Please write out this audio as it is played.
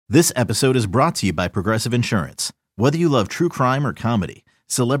This episode is brought to you by Progressive Insurance. Whether you love true crime or comedy,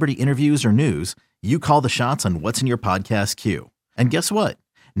 celebrity interviews or news, you call the shots on what's in your podcast queue. And guess what?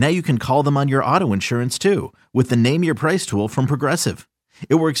 Now you can call them on your auto insurance too with the Name Your Price tool from Progressive.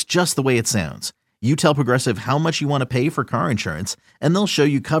 It works just the way it sounds. You tell Progressive how much you want to pay for car insurance, and they'll show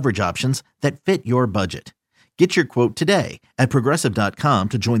you coverage options that fit your budget. Get your quote today at Progressive.com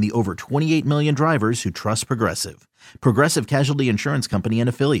to join the over 28 million drivers who trust Progressive. Progressive Casualty Insurance Company and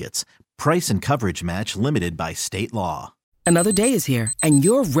Affiliates. Price and coverage match limited by state law. Another day is here, and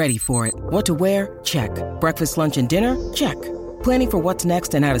you're ready for it. What to wear? Check. Breakfast, lunch, and dinner? Check. Planning for what's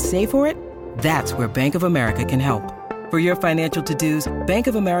next and how to save for it? That's where Bank of America can help. For your financial to-dos, Bank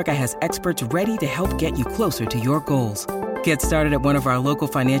of America has experts ready to help get you closer to your goals. Get started at one of our local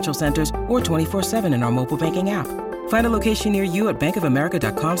financial centers or 24/7 in our mobile banking app. Find a location near you at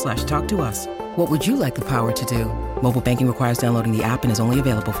bankofamerica.com/talktous. What would you like the power to do? Mobile banking requires downloading the app and is only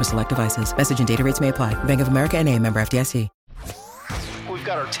available for select devices. Message and data rates may apply. Bank of America N.A., member FDIC. We've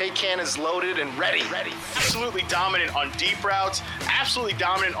got our take cannons loaded and ready. Absolutely dominant on deep routes. Absolutely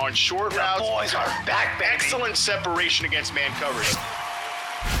dominant on short routes. Boys are back, baby. Excellent separation against man coverage.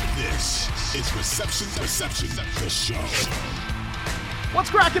 This is Reception, the show. What's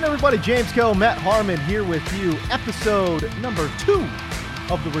cracking, everybody? James Coe, Matt Harmon here with you. Episode number 2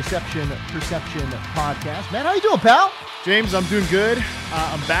 of the Reception Perception podcast. Matt, how you doing, pal? James, I'm doing good.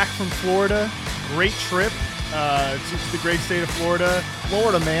 I'm back from Florida. Great trip to the great state of Florida.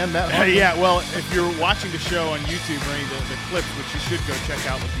 Florida, man. Matt Harmon. Yeah, well, if you're watching the show on YouTube or any of the clips, which you should go check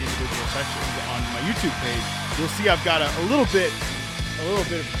out with the individual sections on my YouTube page, you'll see I've got a little bit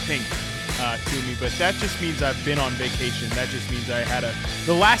of pink to me, but that just means I've been on vacation. That just means I had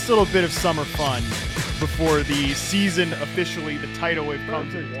the last little bit of summer fun before the season officially, the tidal wave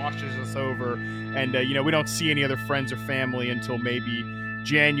comes and washes us over, and we don't see any other friends or family until maybe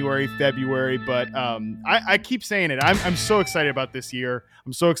January, February, but I keep saying it. I'm so excited about this year.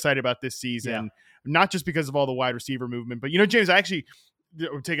 I'm so excited about this season, not just because of all the wide receiver movement, but James,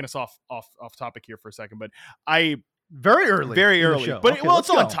 we're taking us off topic here for a second, but Very early, but okay, it's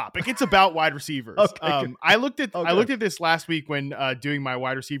on topic. It's about wide receivers. Okay. I looked at this last week when doing my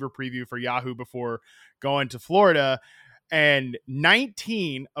wide receiver preview for Yahoo before going to Florida, and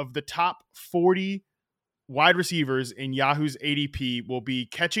 19 of the top 40 wide receivers in Yahoo's ADP will be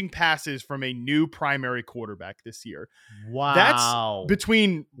catching passes from a new primary quarterback this year. Wow. That's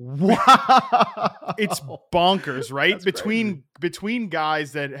it's bonkers, right? That's between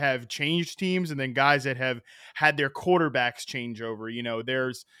guys that have changed teams and then guys that have had their quarterbacks change over,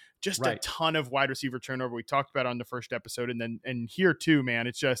 there's just a ton of wide receiver turnover. We talked about it on the first episode, and here too, man,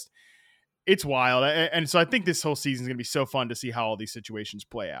 it's wild. And so I think this whole season is going to be so fun to see how all these situations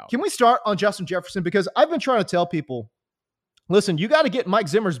play out. Can we start on Justin Jefferson? Because I've been trying to tell people, listen, you got to get Mike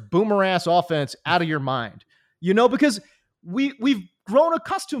Zimmer's boomer ass offense out of your mind, because we've grown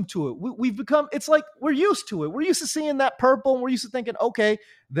accustomed to it. We've become, it's like we're used to it. We're used to seeing that purple, and we're used to thinking, okay,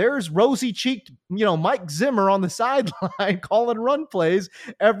 there's rosy cheeked, Mike Zimmer on the sideline calling run plays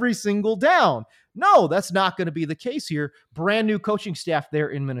every single down. No, that's not going to be the case here. Brand new coaching staff there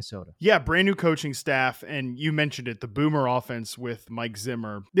in Minnesota. Yeah, brand new coaching staff. And you mentioned it, the boomer offense with Mike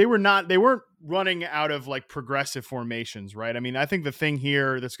Zimmer. They weren't running out of like progressive formations, right? I mean, I think the thing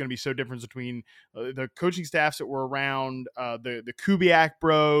here that's going to be so different between the coaching staffs that were around, the Kubiak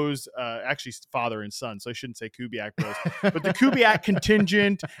bros, actually father and son, so I shouldn't say Kubiak bros, but the Kubiak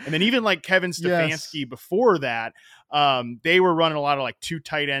contingent, and then even like Kevin Stefanski before that, they were running a lot of like 2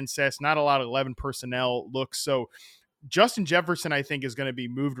 tight end sets, not a lot of 11 personnel looks. So Justin Jefferson, I think, is going to be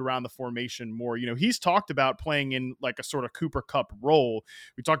moved around the formation more. He's talked about playing in like a sort of Cooper Kupp role.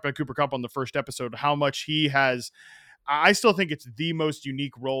 We talked about Cooper Kupp on the first episode, how much he has. I still think it's the most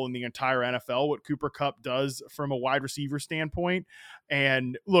unique role in the entire NFL, what Cooper Kupp does from a wide receiver standpoint.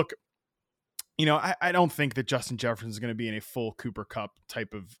 And look, I don't think that Justin Jefferson is going to be in a full Cooper Kupp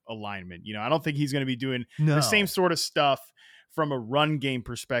type of alignment. I don't think he's going to be doing the same sort of stuff from a run game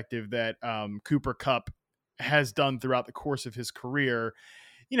perspective that Cooper Kupp has done throughout the course of his career.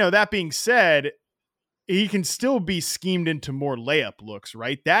 That being said, he can still be schemed into more layup looks,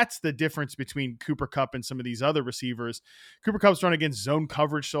 right? That's the difference between Cooper Kupp and some of these other receivers. Cooper Kupp's run against zone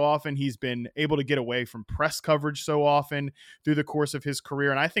coverage so often. He's been able to get away from press coverage so often through the course of his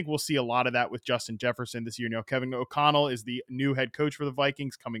career. And I think we'll see a lot of that with Justin Jefferson this year. Kevin O'Connell is the new head coach for the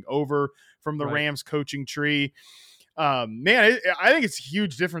Vikings coming over from the Rams coaching tree. I think it's a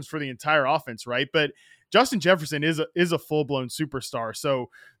huge difference for the entire offense, right? But Justin Jefferson is a full-blown superstar. So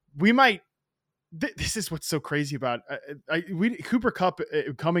we might this is what's so crazy about Cooper Kupp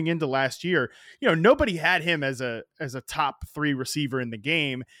coming into last year. Nobody had him as a top 3 receiver in the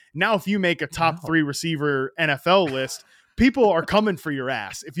game. Now, if you make a top 3 receiver NFL list, people are coming for your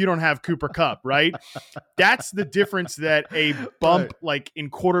ass if you don't have Cooper Kupp, right? That's the difference that a bump like in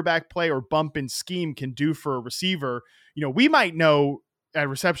quarterback play or bump in scheme can do for a receiver. We might know at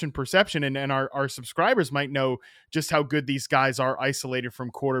reception perception and our subscribers might know just how good these guys are isolated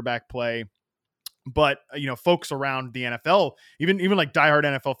from quarterback play. But, folks around the NFL, even like diehard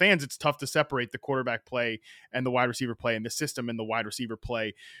NFL fans, it's tough to separate the quarterback play and the wide receiver play and the system and the wide receiver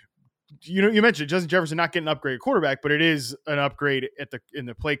play. You mentioned Justin Jefferson not getting an upgraded quarterback, but it is an upgrade in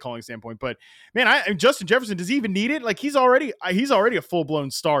the play calling standpoint. But man, Justin Jefferson, does he even need it? Like he's already a full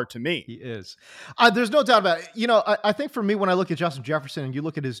blown star to me. He is. There's no doubt about it. I think for me, when I look at Justin Jefferson and you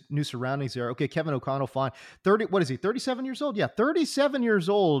look at his new surroundings there, okay, Kevin O'Connell, fine. What is he? 37 years old? Yeah, 37 years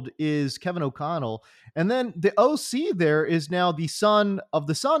old is Kevin O'Connell. And then the OC there is now the son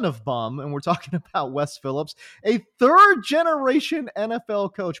of Bum. And we're talking about Wes Phillips, a 3rd generation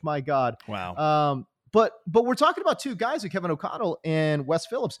NFL coach. My God. Wow. But we're talking about 2 guys, Kevin O'Connell and Wes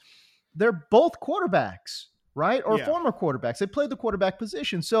Phillips. They're both quarterbacks, right? Or former quarterbacks. They played the quarterback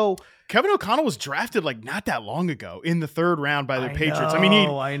position. So Kevin O'Connell was drafted like not that long ago in the 3rd round by the Patriots. I mean,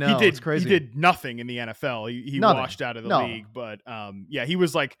 I know. He it's crazy. He did nothing in the NFL. He washed out of the league, but he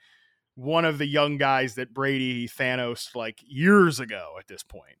was like one of the young guys that Brady Thanos like years ago at this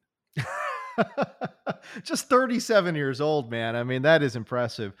point. Just 37 years old, man. I mean, that is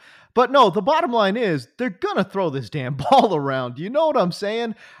impressive. But no, the bottom line is they're going to throw this damn ball around. You know what I'm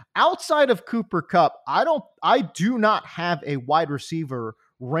saying? Outside of Cooper Kupp, I do not have a wide receiver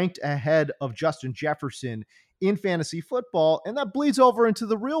ranked ahead of Justin Jefferson in fantasy football. And that bleeds over into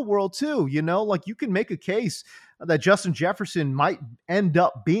the real world too. Like you can make a case that Justin Jefferson might end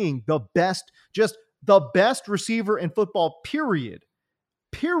up being the best receiver in football, period.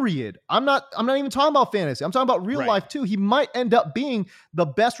 I'm not even talking about fantasy. I'm talking about real life too. He might end up being the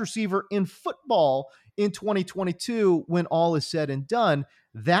best receiver in football in 2022 when all is said and done.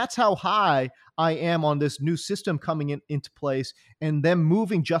 That's how high I am on this new system coming into place and them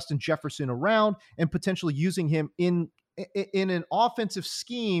moving Justin Jefferson around and potentially using him in an offensive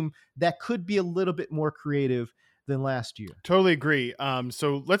scheme that could be a little bit more creative than last year. Totally agree.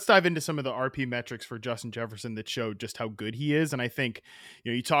 So let's dive into some of the RP metrics for Justin Jefferson that show just how good he is. And I think,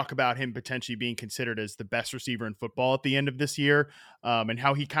 you talk about him potentially being considered as the best receiver in football at the end of this year, and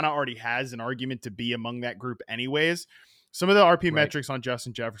how he kind of already has an argument to be among that group anyways. Some of the RP metrics on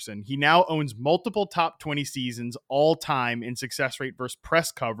Justin Jefferson. He now owns multiple top 20 seasons all time in success rate versus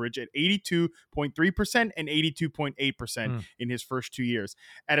press coverage at 82.3% and 82.8% in his first 2 years.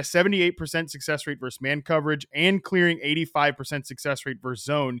 At a 78% success rate versus man coverage and clearing 85% success rate versus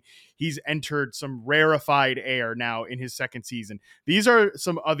zone, he's entered some rarefied air now in his second season. These are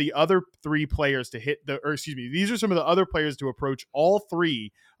some of the other 3 players to these are some of the other players to approach all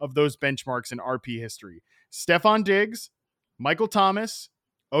 3 of those benchmarks in RP history. Stephon Diggs, Michael Thomas,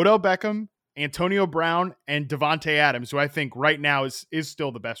 Odell Beckham, Antonio Brown, and Devontae Adams, who I think right now is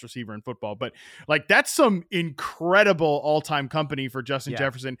still the best receiver in football. But like that's some incredible all-time company for Justin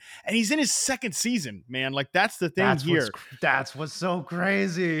Jefferson. And he's in his second season, man. Like that's the thing here. That's what's so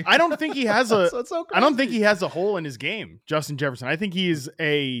crazy. I don't think he has I don't think he has a hole in his game, Justin Jefferson. I think he is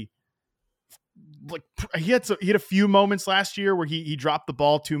he had a few moments last year where he dropped the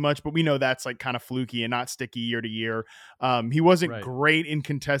ball too much, but we know that's like kind of fluky and not sticky year to year. He wasn't great in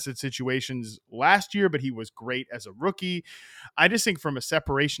contested situations last year, but he was great as a rookie. I just think from a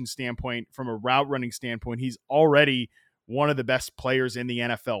separation standpoint, from a route running standpoint, he's already one of the best players in the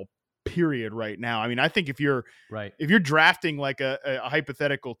NFL, period, right now. I mean, I think if you're drafting like a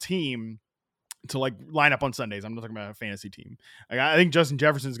hypothetical team to like line up on Sundays, I'm not talking about a fantasy team. Like, I think Justin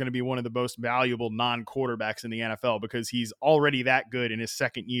Jefferson is going to be one of the most valuable non-quarterbacks in the NFL because he's already that good in his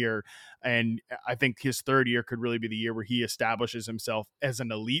second year. And I think his third year could really be the year where he establishes himself as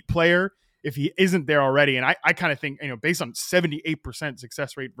an elite player if he isn't there already. And I kind of think, based on 78%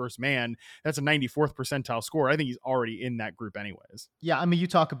 success rate versus man, that's a 94th percentile score. I think he's already in that group anyways. Yeah. I mean, you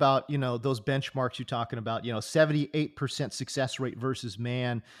talk about, those benchmarks you're talking about, 78% success rate versus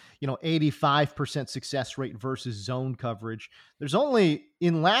man, 85% success rate versus zone coverage. There's only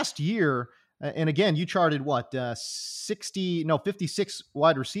in last year, and again, you charted 56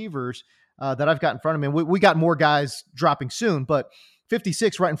 wide receivers that I've got in front of me. We got more guys dropping soon, but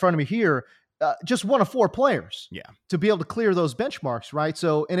 56 right in front of me here, just one of 4 players to be able to clear those benchmarks, right?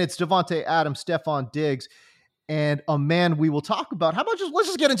 So, and it's Devontae Adams, Stephon Diggs, and a man we will talk about. How about let's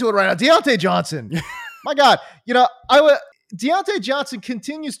just get into it right now. Deontay Johnson. My God, Deontay Johnson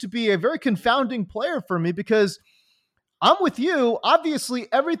continues to be a very confounding player for me because I'm with you. Obviously,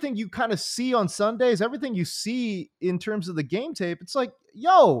 everything you kind of see on Sundays, everything you see in terms of the game tape, it's like,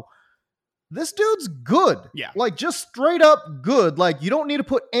 yo, this dude's good. Yeah. Like just straight up good. Like you don't need to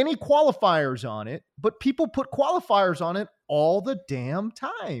put any qualifiers on it, but people put qualifiers on it all the damn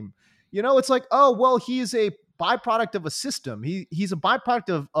time. It's like, oh, well, he's a byproduct of a system. He's a byproduct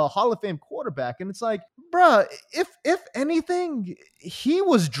of a Hall of Fame quarterback. And it's like, bruh, if anything, he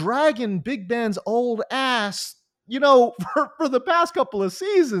was dragging Big Ben's old ass, for the past couple of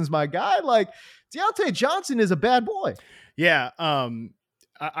seasons, my guy. Like Deontay Johnson is a bad boy. Yeah.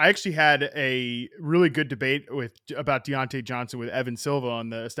 I actually had a really good debate about Deontay Johnson with Evan Silva on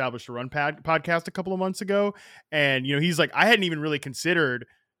the Established to Run podcast a couple of months ago. And, he's like, I hadn't even really considered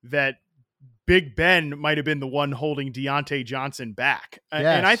that Big Ben might have been the one holding Deontay Johnson back. Yes.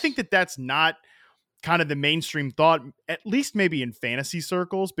 And I think that that's not kind of the mainstream thought, at least maybe in fantasy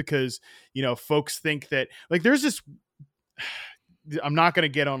circles, because, folks think that like there's this, I'm not going to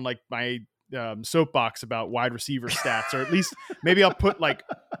get on like my soapbox about wide receiver stats, or at least maybe I'll put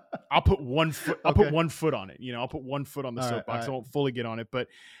one foot on it. I'll put 1 foot on the soapbox. I won't fully get on it, but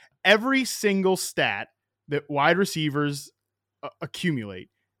every single stat that wide receivers accumulate,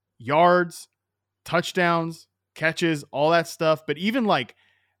 yards, touchdowns, catches, all that stuff, but even like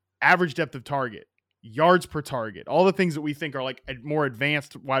average depth of target, yards per target, all the things that we think are like more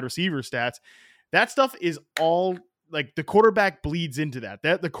advanced wide receiver stats, that stuff is all like the quarterback bleeds into that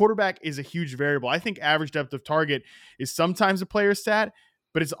the quarterback is a huge variable. I think average depth of target is sometimes a player stat,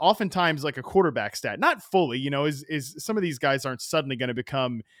 but it's oftentimes like a quarterback stat, not fully, is some of these guys aren't suddenly going to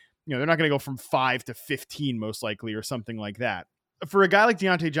become, they're not going to go from 5 to 15 most likely or something like that. For a guy like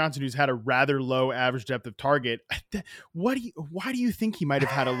Deontay Johnson, who's had a rather low average depth of target, why do you think he might have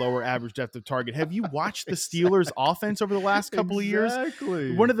had a lower average depth of target? Have you watched the Steelers offense over the last couple of years?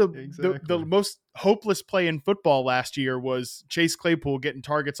 One of the most hopeless play in football last year was Chase Claypool getting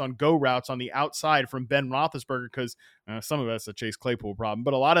targets on go routes on the outside from Ben Roethlisberger, because some of that's a Chase Claypool problem,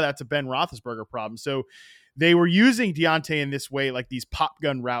 but a lot of that's a Ben Roethlisberger problem. So they were using Deontay in this way, like these pop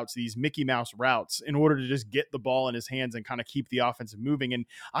gun routes, these Mickey Mouse routes, in order to just get the ball in his hands and kind of keep the offense moving. And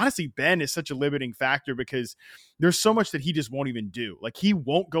honestly, Ben is such a limiting factor because there's so much that he just won't even do. Like he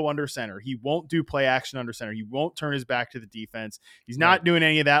won't go under center. He won't do play action under center. He won't turn his back to the defense. He's not doing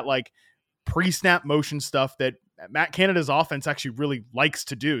any of that like pre-snap motion stuff that Matt Canada's offense actually really likes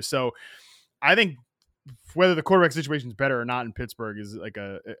to do. So I think whether the quarterback situation is better or not in Pittsburgh is like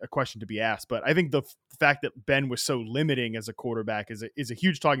a question to be asked. But I think the fact that Ben was so limiting as a quarterback is a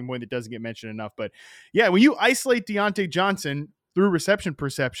huge talking point that doesn't get mentioned enough. But yeah, when you isolate Deontay Johnson through reception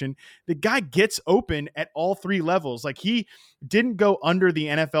perception, the guy gets open at all three levels. Like he didn't go under the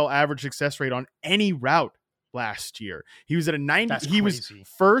NFL average success rate on any route last year. He was at a 90. That's he crazy. Was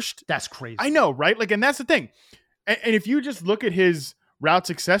first. That's crazy. I know, right? Like, and that's the thing. And if you just look at his route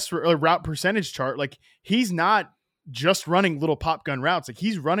success or route percentage chart, like he's not just running little pop gun routes. Like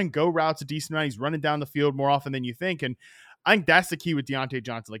he's running go routes a decent amount. He's running down the field more often than you think. And I think that's the key with Deontay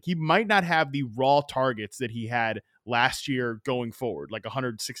Johnson. Like he might not have the raw targets that he had last year going forward, like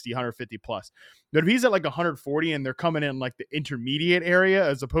 160, 150 plus. But if he's at like 140 and they're coming in like the intermediate area,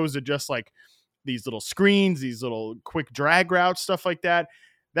 as opposed to just like these little screens, these little quick drag routes, stuff like that,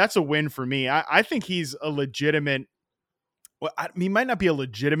 that's a win for me. I think he's a legitimate, well, he might not be a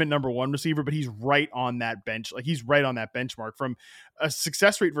legitimate number one receiver, but he's right on that bench. Like he's right on that benchmark from a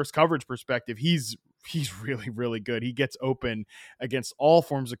success rate versus coverage perspective. He's really, really good. He gets open against all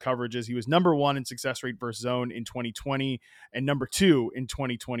forms of coverages. He was number one in success rate versus zone in 2020 and number two in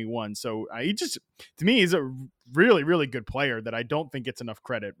 2021. So he just, to me, he's a really, really good player that I don't think gets enough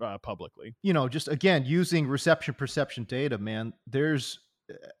credit publicly. Just again, using reception perception data, man,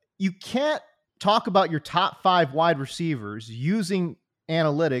 you can't talk about your top 5 wide receivers using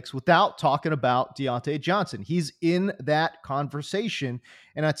analytics without talking about Deontay Johnson. He's in that conversation.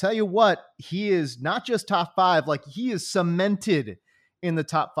 And I tell you what, he is not just top 5, like he is cemented in the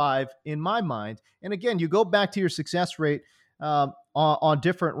top 5 in my mind. And again, you go back to your success rate on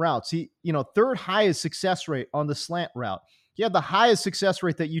different routes. He, third highest success rate on the slant route. He had the highest success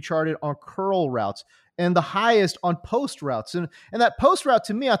rate that you charted on curl routes, and the highest on post routes. And that post route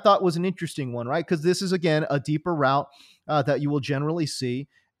to me, I thought was an interesting one, right? Because this is, again, a deeper route that you will generally see.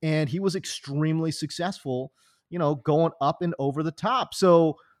 And he was extremely successful, going up and over the top.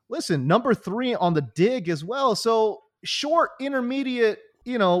 So listen, number 3 on the dig as well. So short, intermediate,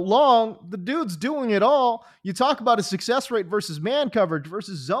 long, the dude's doing it all. You talk about his success rate versus man coverage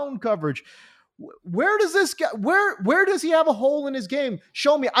versus zone coverage. Where does this guy, where does he have a hole in his game?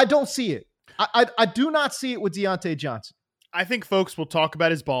 Show me. I don't see it. I do not see it with Deontay Johnson. I think folks will talk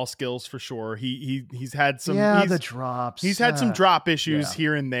about his ball skills for sure. He's had some the drops. He's had some drop issues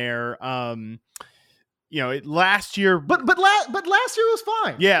here and there. Last year, but last year was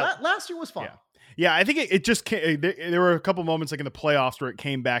fine. Yeah, last year was fine. Yeah, I think it just came, there were a couple moments like in the playoffs where it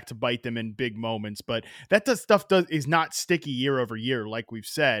came back to bite them in big moments, but that is not sticky year over year, like we've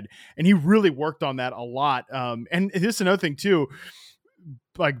said. And he really worked on that a lot. And this is another thing too,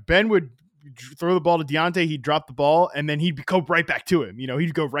 like Ben would throw the ball to Deontay, he'd drop the ball, and then he'd go right back to him.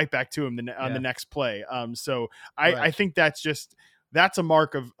 He'd go right back to him on the next play. I think that's a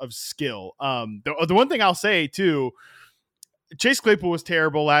mark of skill. The one thing I'll say too, Chase Claypool was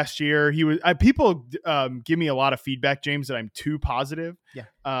terrible last year. He was people give me a lot of feedback, James, that I'm too positive. Yeah.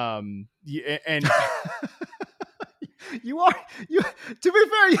 And you are to be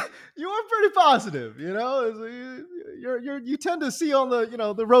fair, you are pretty positive, you tend to see on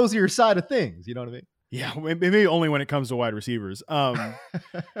the the rosier side of things, you know what I mean? Yeah, maybe only when it comes to wide receivers.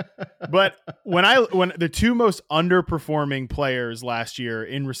 But when the two most underperforming players last year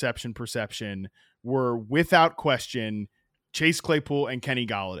in reception perception were without question Chase Claypool and Kenny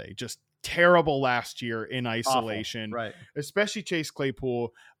Golladay. Just terrible last year in isolation. Awful, right? Especially Chase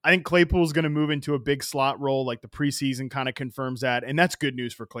Claypool. I think Claypool's going to move into a big slot role, like the preseason kind of confirms that, and that's good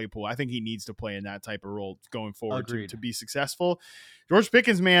news for Claypool. I think he needs to play in that type of role going forward to be successful. George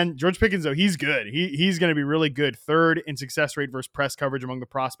Pickens, though, he's good. He's going to be really good. Third in success rate versus press coverage among the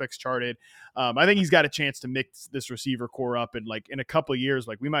prospects charted. I think he's got a chance to mix this receiver core up, and like in a couple of years,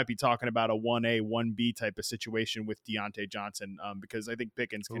 like we might be talking about a 1A, 1B type of situation with Deontay Johnson, because I think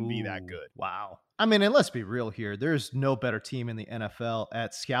Pickens can be that good. Wow. I mean, and let's be real here. There's no better team in the NFL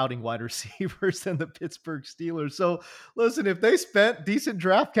at scouting wide receivers than the Pittsburgh Steelers. So listen, if they spent decent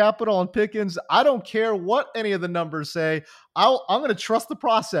draft capital on Pickens, I don't care what any of the numbers say. I'm going to trust the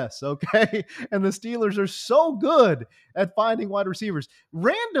process. Okay. And the Steelers are so good at finding wide receivers.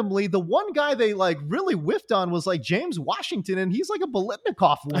 Randomly, the one guy they like really whiffed on was like James Washington, and he's like a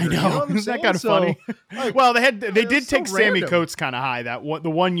Bolitnikoff winner. I know. You know Isn't that kind of funny? Like, well, they did take so Sammy random. Coates kind of high the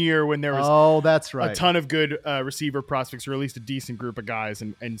one year when there was that's right. a ton of good receiver prospects, or at least a decent group of guys,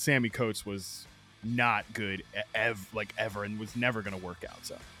 and Sammy Coates was not good ever and was never going to work out.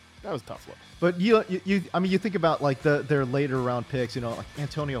 So that was a tough look. But you think about like their later round picks, like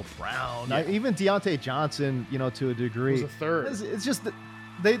Antonio Brown, even Deontay Johnson, to a degree. It was a third. It's just that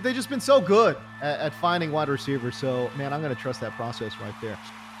they just been so good at finding wide receivers. So man, I'm going to trust that process right there.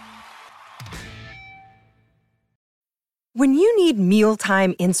 When you need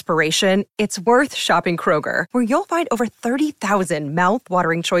mealtime inspiration, it's worth shopping Kroger, where you'll find over 30,000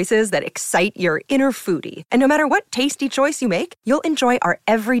 mouth-watering choices that excite your inner foodie. And no matter what tasty choice you make, you'll enjoy our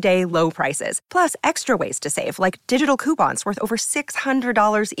everyday low prices, plus extra ways to save, like digital coupons worth over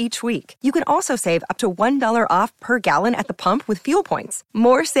 $600 each week. You can also save up to $1 off per gallon at the pump with fuel points.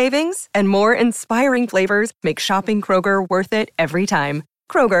 More savings and more inspiring flavors make shopping Kroger worth it every time.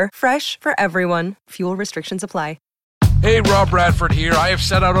 Kroger, fresh for everyone. Fuel restrictions apply. Hey, Rob Bradford here. I have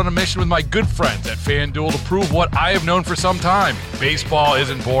set out on a mission with my good friends at FanDuel to prove what I have known for some time. Baseball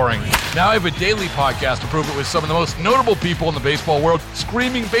isn't boring. Now I have a daily podcast to prove it with some of the most notable people in the baseball world,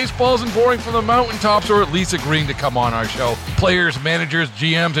 screaming baseball isn't boring from the mountaintops, or at least agreeing to come on our show. Players, managers,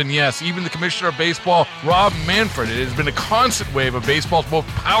 GMs, and yes, even the commissioner of baseball, Rob Manfred. It has been a constant wave of baseball's most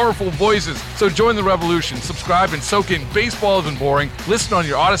powerful voices. So join the revolution. Subscribe and soak in Baseball Isn't Boring. Listen on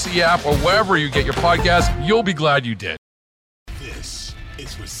your Odyssey app or wherever you get your podcasts. You'll be glad you did.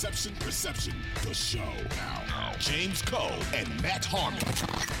 It's Reception Perception, the show. Now, James Cole and Matt Harmon.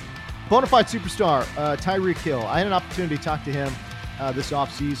 Bonafide superstar, Tyreek Hill. I had an opportunity to talk to him this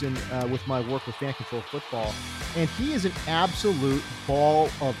offseason with my work with Fan Control Football, and he is an absolute ball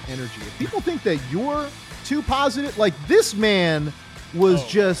of energy. If people think that you're too positive, like this man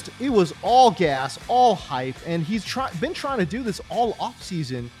was it was all gas, all hype, and he's been trying to do this all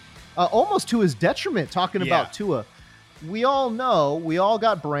offseason, almost to his detriment, talking about Tua. We all know, we all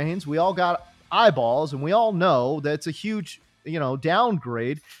got brains, we all got eyeballs, and we all know that it's a huge,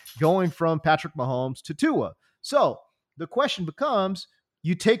 downgrade going from Patrick Mahomes to Tua. So the question becomes,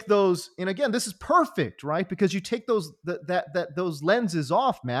 you take those, and again, this is perfect, right? Because you take those those lenses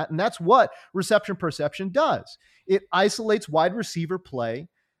off, Matt, and that's what reception perception does. It isolates wide receiver play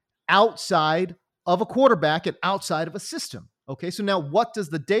outside of a quarterback and outside of a system. Okay, so now what does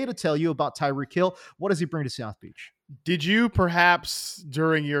the data tell you about Tyreek Hill? What does he bring to South Beach? Did you perhaps,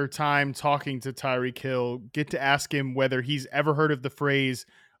 during your time talking to Tyreek Hill, get to ask him whether he's ever heard of the phrase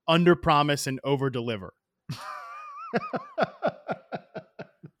under promise and over deliver?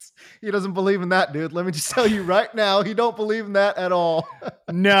 He doesn't believe in that, dude. Let me just tell you right now, he don't believe in that at all.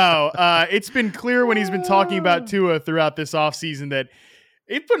 No, it's been clear when he's been talking about Tua throughout this offseason that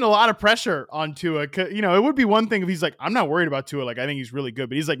it's putting a lot of pressure on Tua. You know, it would be one thing if he's like, I'm not worried about Tua. Like, I think he's really good.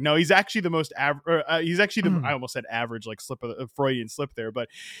 But he's like, no, he's actually the most he's actually the, I almost said average, like slip of Freudian slip there, but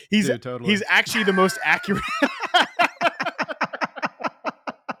he's actually the most accurate.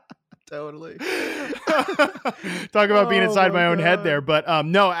 Totally. Talk about being inside my own head there. But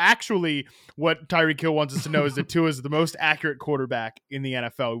no, actually, what Tyreek Hill wants us to know is that Tua is the most accurate quarterback in the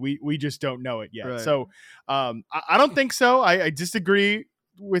NFL. We just don't know it yet. Right. So I don't think so. I disagree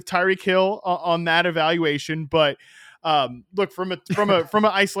with Tyreek Hill on that evaluation. But look, from an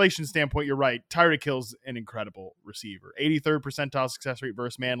isolation standpoint, you're right. Tyreek Hill's an incredible receiver. 83rd percentile success rate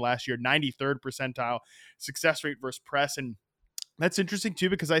versus man last year, 93rd percentile success rate versus press. And that's interesting too,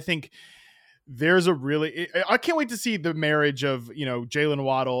 because I think there's I can't wait to see the marriage of, you know, Jalen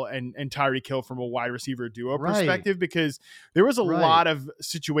Waddle and Tyreek Hill from a wide receiver duo perspective, because there was a lot of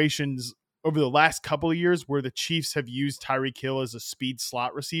situations over the last couple of years where the Chiefs have used Tyreek Hill as a speed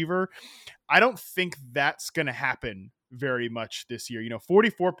slot receiver. I don't think that's going to happen very much this year. You know,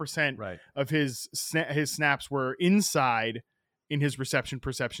 44% of his snaps were inside in his reception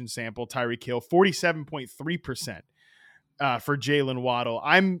perception sample, Tyreek Hill, 47.3%. For Jalen Waddle.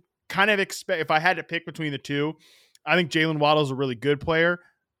 I'm kind of if I had to pick between the two, I think Jalen Waddle is a really good player.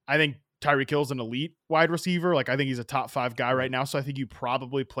 I think Tyreek Hill is an elite wide receiver. Like, I think he's a top 5 guy right now. So I think you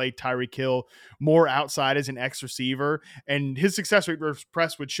probably play Tyreek Hill more outside as an X receiver, and his success rate versus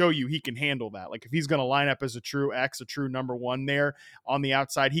press would show you he can handle that. Like, if he's going to line up as a true X, a true number 1 there on the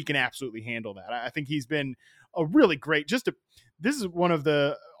outside, he can absolutely handle that. I think he's been a really great, this is one of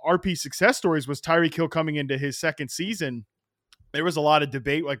the RP success stories, was Tyreek Hill coming into his second season. There was a lot of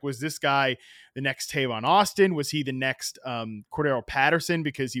debate, like, was this guy the next Tavon Austin? Was he the next Cordero Patterson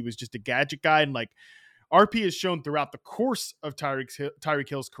because he was just a gadget guy? And, like, RP has shown throughout the course of Tyreek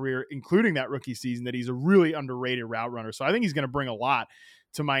Hill's career, including that rookie season, that he's a really underrated route runner. So I think he's going to bring a lot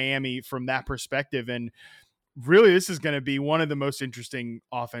to Miami from that perspective. And really, this is going to be one of the most interesting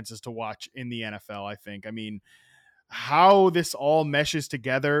offenses to watch in the NFL, I think. I mean, how this all meshes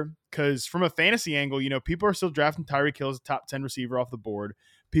together, because from a fantasy angle, you know, people are still drafting Tyreek Hill as a top 10 receiver off the board.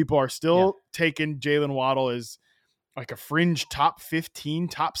 People are still taking Jalen Waddle as like a fringe top 15,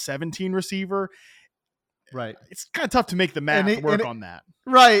 top 17 receiver. Right. It's kind of tough to make the math work on that.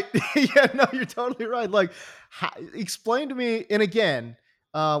 Right. Yeah, no, you're totally right. Like, explain to me. And again,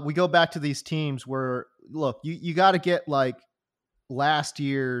 we go back to these teams where, look, you got to get like last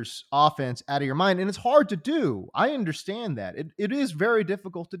year's offense out of your mind. And it's hard to do. I understand that. It is very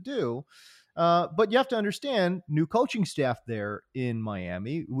difficult to do. But you have to understand, new coaching staff there in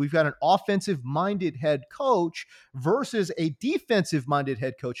Miami. We've got an offensive-minded head coach versus a defensive-minded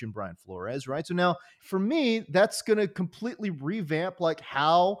head coach in Brian Flores, right? So now, for me, that's going to completely revamp like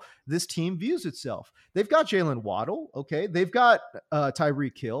how this team views itself. They've got Jalen Waddle, okay? They've got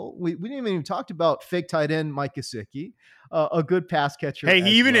Tyreek Hill. We didn't even talk about fake tight end Mike Gesicki, a good pass catcher. Hey,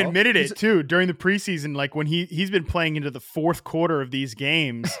 he even admitted it too during the preseason, like when he's been playing into the fourth quarter of these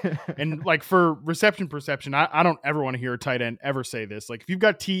games, and like for reception perception, I don't ever want to hear a tight end ever say this. Like, if you've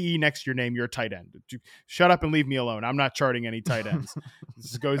got TE next to your name, you're a tight end. Shut up and leave me alone. I'm not charting any tight ends.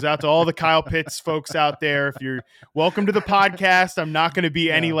 This goes out to all the Kyle Pitts folks out there. If you're welcome to the podcast, I'm not going to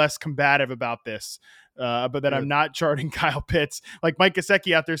be any less combative about this. But that I'm not charting Kyle Pitts, like Mike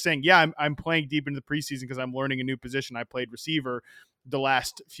Gesicki out there saying, yeah, I'm playing deep into the preseason because I'm learning a new position. I played receiver the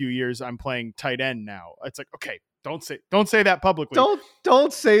last few years. I'm playing tight end now. It's like, okay, don't say that publicly.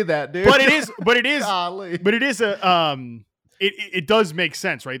 Don't say that, dude. But it does make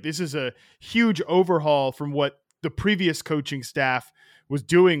sense, right? This is a huge overhaul from what the previous coaching staff was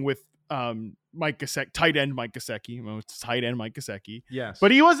doing with Mike Gesicki, tight end Mike Gesicki. Well, it's tight end Mike Gesicki. Yes.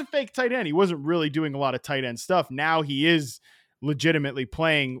 But he wasn't fake tight end. He wasn't really doing a lot of tight end stuff. Now he is legitimately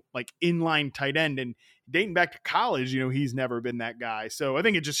playing like inline tight end, and dating back to college, you know, he's never been that guy. So I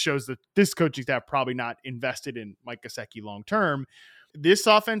think it just shows that this coaching staff probably not invested in Mike Gesicki long term. This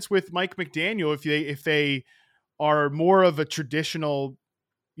offense with Mike McDaniel, if they are more of a traditional,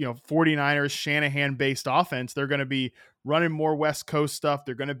 you know, 49ers Shanahan based offense, they're going to be running more West Coast stuff.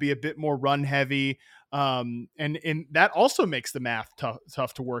 They're going to be a bit more run heavy. And that also makes the math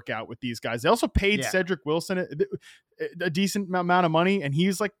tough to work out with these guys. They also paid Cedric Wilson a decent amount of money, and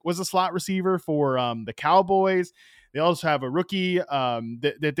was a slot receiver for the Cowboys. They also have a rookie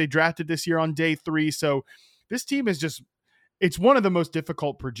that they drafted this year on day 3. So this team is it's one of the most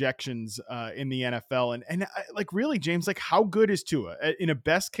difficult projections in the NFL. And like, really, James, like, how good is Tua? In a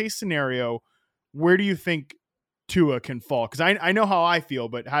best case scenario, where do you think Tua can fall? Because I know how I feel,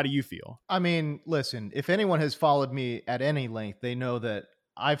 but how do you feel? I mean, listen, if anyone has followed me at any length, they know that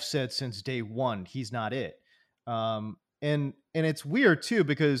I've said since day one, he's not it. And it's weird too,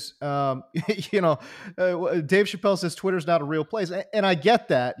 because, Dave Chappelle says Twitter's not a real place. And I get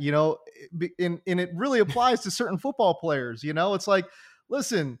that, and it really applies to certain football players. It's like,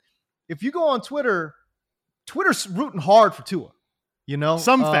 listen, if you go on Twitter's rooting hard for Tua.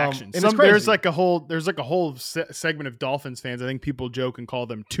 Some factions. There's like a whole segment of Dolphins fans. I think people joke and call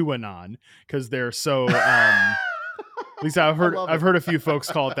them Tuanon because they're so. At least I've heard a few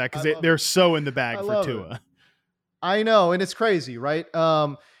folks call it that because they're so in the bag for Tua. I know, and it's crazy, right?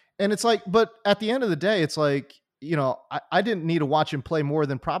 And it's like, but at the end of the day, it's like, I didn't need to watch him play more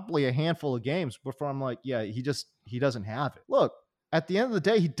than probably a handful of games before I'm like, yeah, he doesn't have it. Look, at the end of the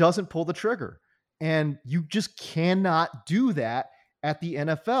day, he doesn't pull the trigger, and you just cannot do that at the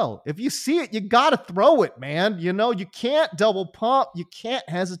NFL. If you see it, you got to throw it, man. You can't double pump. You can't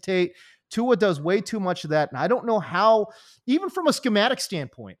hesitate. Tua does way too much of that. And I don't know how, even from a schematic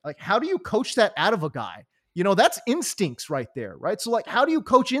standpoint, like, how do you coach that out of a guy? That's instincts right there, right? So, like, how do you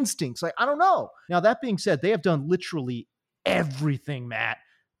coach instincts? Like, I don't know. Now, that being said, they have done literally everything, Matt,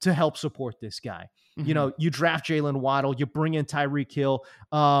 to help support this guy. Mm-hmm. You draft Jalen Waddle, you bring in Tyreek Hill,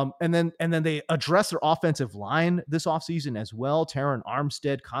 and then they address their offensive line this offseason as well. Terron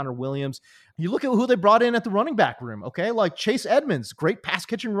Armstead, Connor Williams. You look at who they brought in at the running back room, okay? Like Chase Edmonds, great pass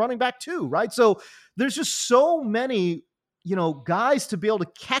catching running back too, right? So there's just so many, guys to be able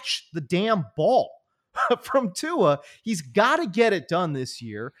to catch the damn ball from Tua. He's got to get it done this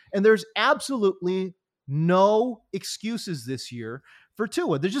year, and there's absolutely no excuses this year for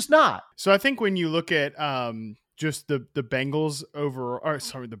Tua. They're just not. So I think when you look at just the Bengals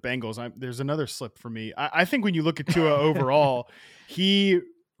the Bengals, there's another slip for me. I think when you look at Tua overall, he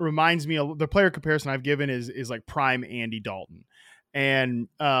reminds me of the player comparison I've given is like prime Andy Dalton. And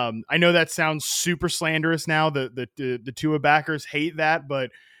I know that sounds super slanderous now. The Tua backers hate that,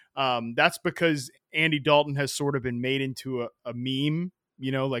 but that's because Andy Dalton has sort of been made into a meme,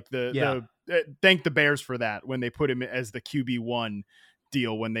 thank the Bears for that when they put him as the QB1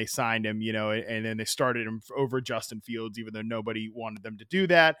 deal when they signed him, and then they started him over Justin Fields, even though nobody wanted them to do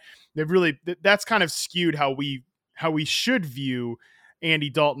that. That's kind of skewed how we should view Andy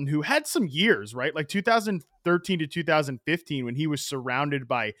Dalton, who had some years, right? Like 2013 to 2015, when he was surrounded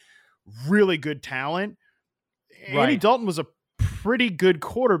by really good talent. Right. Andy Dalton was a pretty good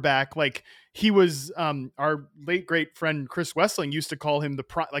quarterback. Like he was, our late great friend Chris Wessling used to call him the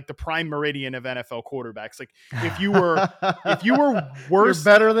prime meridian of NFL quarterbacks. Like if you were worse, you're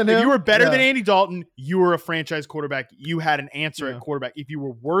better than him. If you were better than Andy Dalton, you were a franchise quarterback. You had an answer at quarterback. If you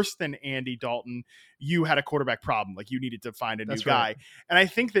were worse than Andy Dalton, you had a quarterback problem. Like you needed to find a new guy. Right. And I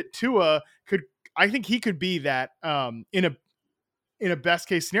think that Tua he could be that, in a best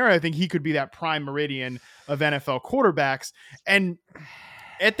case scenario, I think he could be that prime meridian of NFL quarterbacks. And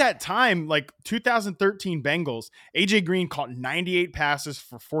at that time, like 2013 Bengals, AJ Green caught 98 passes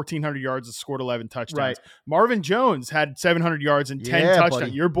for 1,400 yards and scored 11 touchdowns. Right. Marvin Jones had 700 yards and 10 touchdowns.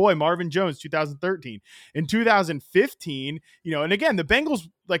 Buddy. Your boy, Marvin Jones, 2013. In 2015, and again, the Bengals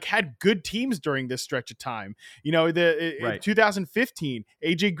had good teams during this stretch of time. In 2015,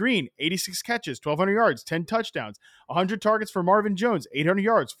 AJ Green, 86 catches, 1,200 yards, 10 touchdowns, 100 targets for Marvin Jones, 800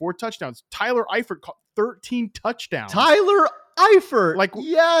 yards, 4 touchdowns. Tyler Eifert caught 13 touchdowns. Tyler Eifert.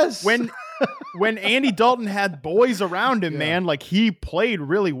 Yes. When Andy Dalton had boys around him, man, he played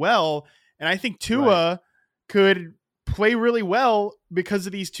really well. And I think Tua could play really well because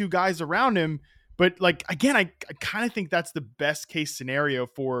of these two guys around him. But again, I kind of think that's the best case scenario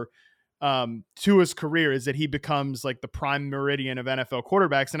for Tua's career, is that he becomes the prime meridian of NFL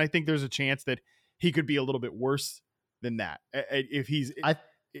quarterbacks. And I think there's a chance that he could be a little bit worse than that if he's,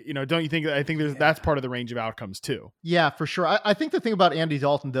 don't you think? I think that's part of the range of outcomes too. Yeah, for sure. I think the thing about Andy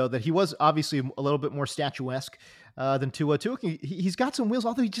Dalton, though, that he was obviously a little bit more statuesque than Tua. He's got some wheels,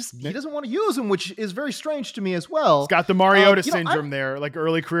 although he doesn't want to use them, which is very strange to me as well. He's got the Mariota syndrome there,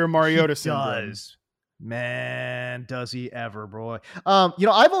 early career Mariota syndrome. Does. Man, does he ever, boy? I've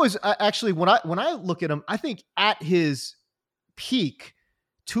always actually, when I look at him, I think at his peak,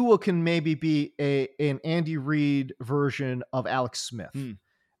 Tua can maybe be an Andy Reid version of Alex Smith.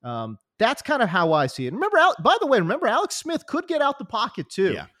 That's kind of how I see it. Remember Alex Smith could get out the pocket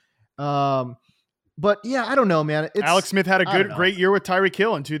too. Yeah. But yeah, I don't know, man. Alex Smith had a great year with Tyreek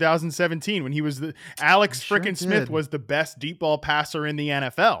Hill in 2017 when he was Smith was the best deep ball passer in the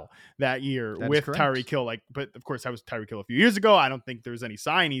NFL that year with Tyreek Hill. But of course that was Tyreek Hill a few years ago. I don't think there's any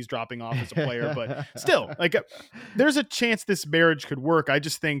sign he's dropping off as a player, but still, there's a chance this marriage could work. I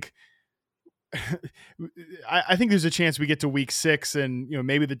just think I think there's a chance we get to week 6 and,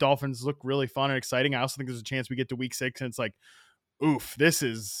 maybe the Dolphins look really fun and exciting. I also think there's a chance we get to week 6 and it's like, oof, this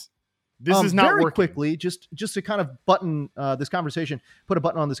is not very working. Quickly, just to kind of button this conversation, put a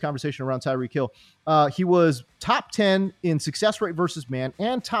button on this conversation around Tyreek Hill. He was top 10 in success rate versus man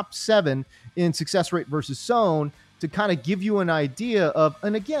and top 7 in success rate versus zone, to kind of give you an idea of,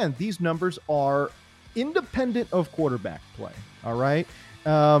 and again, these numbers are independent of quarterback play. All right.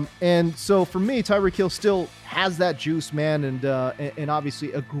 And so for me, Tyreek Hill still has that juice, man. And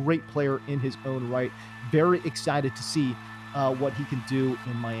obviously a great player in his own right. Very excited to see what he can do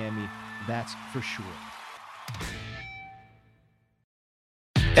in Miami. That's for sure.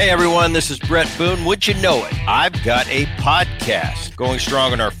 Hey everyone, this is Brett Boone. Would you know it? I've got a podcast going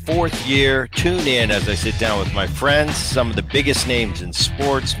strong in our 4th year. Tune in as I sit down with my friends, some of the biggest names in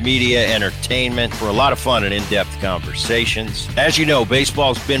sports, media, entertainment, for a lot of fun and in-depth conversations. As you know,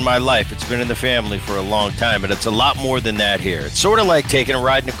 baseball's been my life. It's been in the family for a long time, but it's a lot more than that here. It's sort of like taking a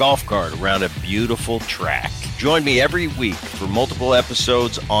ride in a golf cart around a beautiful track. Join me every week for multiple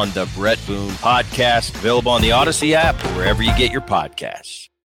episodes on the Brett Boone Podcast, available on the Odyssey app or wherever you get your podcasts.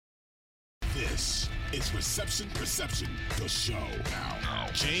 This is Reception Perception, the show. Now,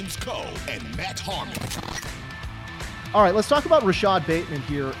 James Cole and Matt Harmon. All right, let's talk about Rashad Bateman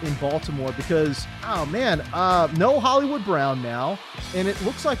here in Baltimore because, no Hollywood Brown now, and it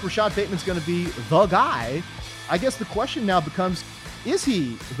looks like Rashad Bateman's going to be the guy. I guess the question now becomes, is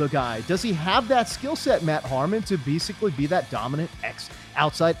he the guy? Does he have that skill set, Matt Harmon, to basically be that dominant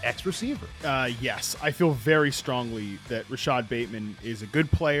outside X receiver? Yes, I feel very strongly that Rashad Bateman is a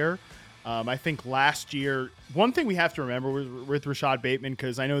good player. I think last year, one thing we have to remember with Rashad Bateman,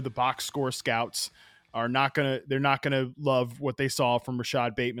 because I know the box score scouts are not gonna love what they saw from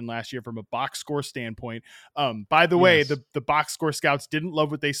Rashad Bateman last year from a box score standpoint. By the way, the box score scouts didn't love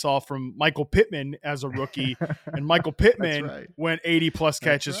what they saw from Michael Pittman as a rookie, and Michael Pittman went 80 plus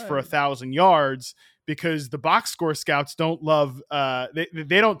catches for 1,000 yards. Because the box score scouts don't love, they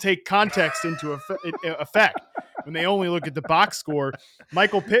don't take context into effect when they only look at the box score.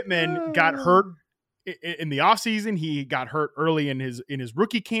 Michael Pittman got hurt in the offseason. He got hurt early in his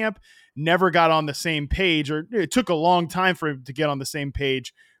rookie camp, never got on the same page, or it took a long time for him to get on the same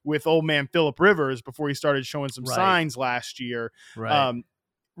page with old man Phillip Rivers before he started showing some signs last year.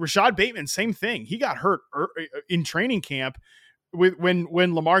 Rashad Bateman, same thing. He got hurt in training camp when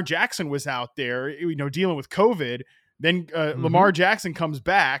Lamar Jackson was out there, dealing with COVID. Then Lamar Jackson comes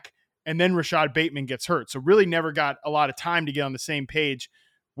back, and then Rashad Bateman gets hurt. So really never got a lot of time to get on the same page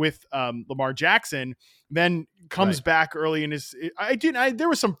with Lamar Jackson. Then comes back early in his. There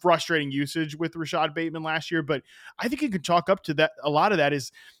was some frustrating usage with Rashad Bateman last year, but I think you could chalk up to that. A lot of that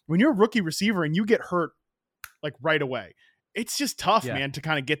is when you're a rookie receiver and you get hurt like right away. It's just tough, man, to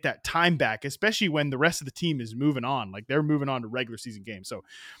kind of get that time back, especially when the rest of the team is moving on. Like they're moving on to regular season games. So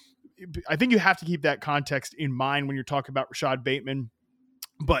I think you have to keep that context in mind when you're talking about Rashad Bateman.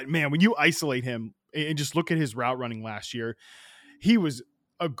 But man, when you isolate him and just look at his route running last year, he was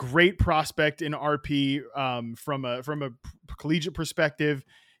a great prospect in RP from a collegiate perspective.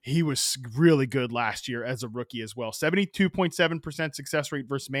 He was really good last year as a rookie as well. 72.7% success rate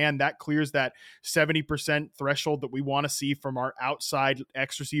versus man. That clears that 70% threshold that we want to see from our outside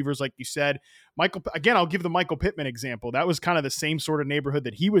X receivers. Like you said, again, I'll give the Michael Pittman example. That was kind of the same sort of neighborhood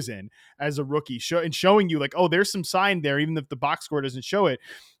that he was in as a rookie, and showing you like, oh, there's some sign there, even if the box score doesn't show it.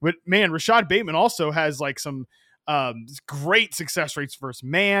 But man, Rashad Bateman also has like some great success rates versus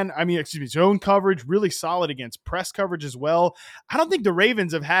zone coverage, really solid against press coverage as well. I don't think the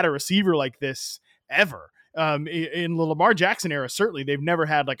Ravens have had a receiver like this ever. In the Lamar Jackson era, certainly they've never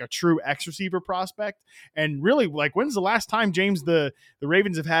had like a true X receiver prospect. And really, like, when's the last time, James, the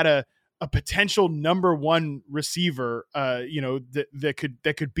Ravens have had a potential number one receiver,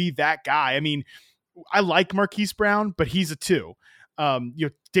 that could be that guy? I mean, I like Marquise Brown, but he's a 2.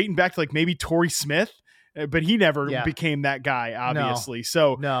 Dating back to like maybe Torrey Smith, but he never became that guy, obviously.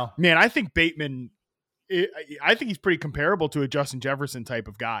 Man, I think Bateman, I think he's pretty comparable to a Justin Jefferson type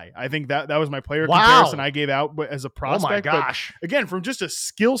of guy. I think that was my player comparison I gave out as a prospect. Oh my gosh. But again, from just a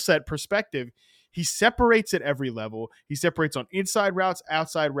skill set perspective, he separates at every level. He separates on inside routes,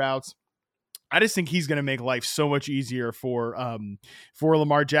 outside routes. I just think he's going to make life so much easier for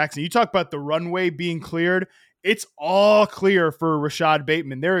Lamar Jackson. You talk about the runway being cleared. It's all clear for Rashad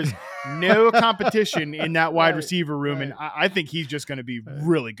Bateman. There is no competition in that wide receiver room, and I think he's just going to be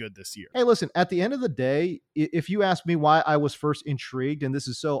really good this year. Hey, listen, at the end of the day, if you ask me why I was first intrigued, and this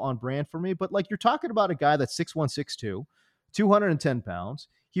is so on brand for me, but like you're talking about a guy that's 6'1", 6'2", 210 pounds.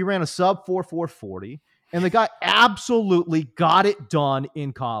 He ran a sub 4.40, And the guy absolutely got it done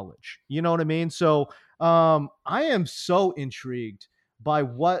in college. You know what I mean? So I am so intrigued by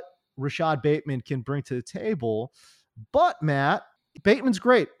what Rashad Bateman can bring to the table. But Matt, Bateman's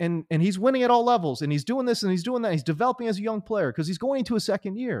great, and he's winning at all levels, and he's doing this and he's doing that. He's developing as a young player because he's going into a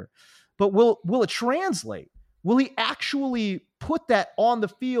second year. But will it translate? Will he actually put that on the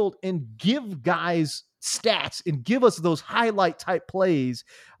field and give guys stats and give us those highlight type plays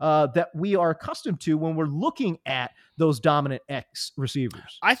that we are accustomed to when we're looking at those dominant X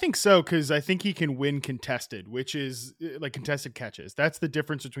receivers? I think so, because I think he can win contested, which is like contested catches. That's the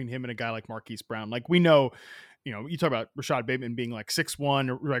difference between him and a guy like Marquise Brown. Like we know, you talk about Rashad Bateman being like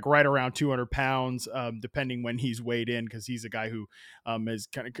 6'1", like right around 200 pounds, depending when he's weighed in, because he's a guy who is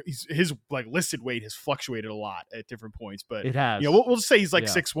his like listed weight has fluctuated a lot at different points. But it has. We'll say he's like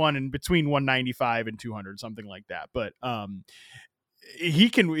 6'1" and between 195 and 200, something like that. But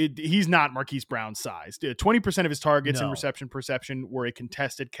he's not Marquise Brown sized. 20% of his targets in reception perception were a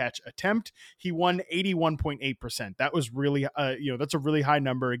contested catch attempt. He won 81.8%. That was really, that's a really high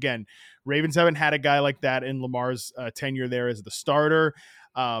number. Again, Ravens haven't had a guy like that in Lamar's tenure there as the starter.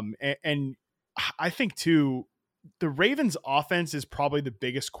 And I think too, the Ravens offense is probably the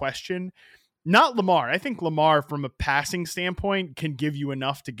biggest question. Not Lamar. I think Lamar from a passing standpoint can give you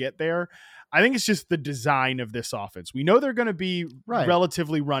enough to get there. I think it's just the design of this offense. We know they're going to be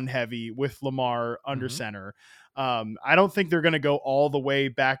relatively run heavy with Lamar under center. I don't think they're going to go all the way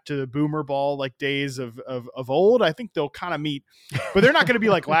back to the boomer ball like days of old. I think they'll kind of meet, but they're not going to be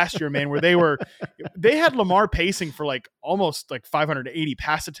like last year, man, where they had Lamar pacing for like almost like 580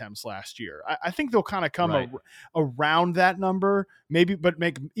 pass attempts last year. I think they'll kind of come around that number, maybe, but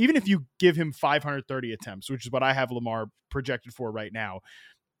even if you give him 530 attempts, which is what I have Lamar projected for right now,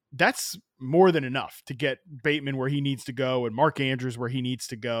 that's more than enough to get Bateman where he needs to go and Mark Andrews where he needs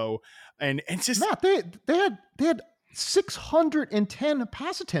to go. And it's just Matt, they had 610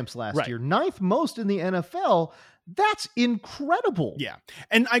 pass attempts last year, ninth most in the NFL. That's incredible. Yeah.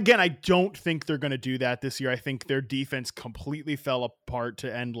 And again, I don't think they're going to do that this year. I think their defense completely fell apart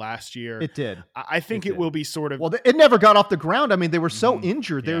to end last year. It did. I think it will be sort of, well, it never got off the ground. I mean, they were so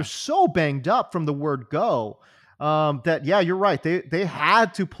injured. They were so banged up from the word go. That, you're right. They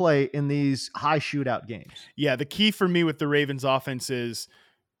had to play in these high shootout games. Yeah. The key for me with the Ravens offense is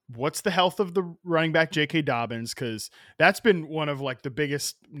what's the health of the running back, J.K. Dobbins? Because that's been one of like the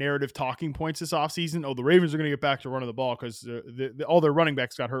biggest narrative talking points this offseason. Oh, the Ravens are going to get back to running the ball because all their running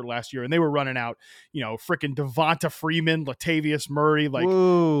backs got hurt last year, and they were running out, freaking Devonta Freeman, Latavius Murray, like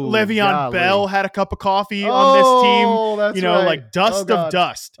Le'Veon Bell had a cup of coffee on this team. That's like dust of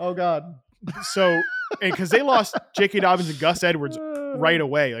dust. Oh God. So, and because they lost J.K. Dobbins and Gus Edwards right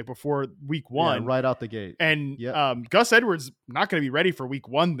away, like before week one, right out the gate. And Gus Edwards not going to be ready for week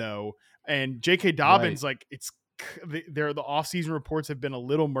one though. And J.K. Dobbins, the offseason reports have been a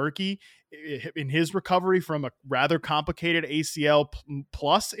little murky in his recovery from a rather complicated ACL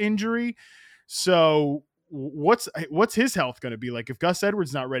plus injury. So what's his health going to be like if Gus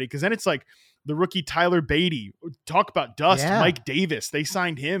Edwards not ready? Because then it's like the rookie Tyler Beatty. Talk about dust. Mike Davis. They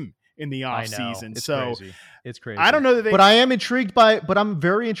signed him in the offseason. So crazy. It's crazy. I don't know that but I am intrigued but I'm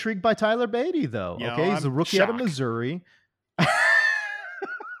very intrigued by Tyler Beatty though. He's a rookie out of Missouri.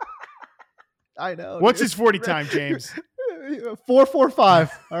 I know. What's his 40 time, James?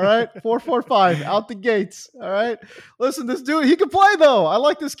 4.45. All right. 4.45 out the gates. All right. Listen, this dude, he can play though. I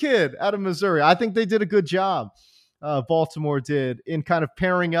like this kid out of Missouri. I think they did a good job. Baltimore did in kind of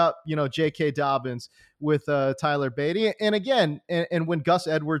pairing up, J.K. Dobbins with Tyler Beatty. And again, and when Gus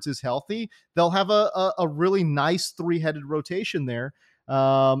Edwards is healthy, they'll have a really nice three-headed rotation there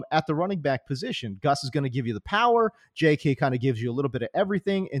at the running back position. Gus is going to give you the power. J.K. kind of gives you a little bit of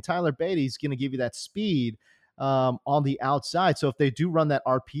everything. And Tyler Beatty is going to give you that speed on the outside. So if they do run that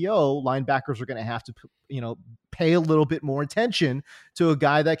RPO, linebackers are going to have to, pay a little bit more attention to a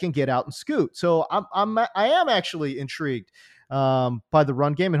guy that can get out and scoot. So I am actually intrigued by the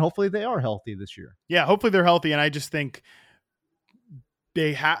run game, and hopefully they are healthy this year. Yeah, hopefully they're healthy. And I just think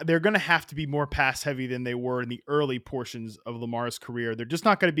they're going to have to be more pass heavy than they were in the early portions of Lamar's career. They're just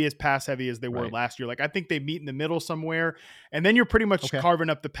not going to be as pass heavy as they were last year. Like I think they meet in the middle somewhere, and then you're pretty much carving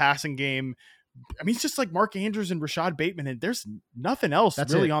up the passing game. I mean, it's just like Mark Andrews and Rashad Bateman, and there's nothing else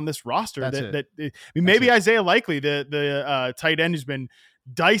on this roster. Maybe Isaiah Likely, the tight end who's been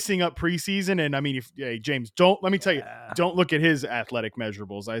dicing up preseason. And I mean, James, don't look at his athletic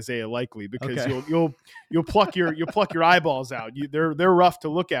measurables, Isaiah Likely, because you'll pluck your eyeballs out. They're rough to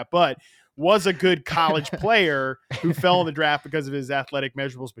look at. But was a good college player who fell in the draft because of his athletic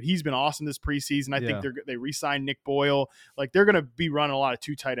measurables, but he's been awesome this preseason. I think they re-signed Nick Boyle. Like, they're going to be running a lot of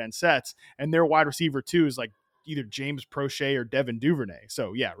 2 tight end sets, and their wide receiver too is like either James Prochet or Devin Duvernay.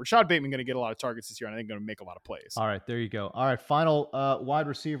 So yeah, Rashad Bateman going to get a lot of targets this year, and I think going to make a lot of plays. All right, there you go. All right, final wide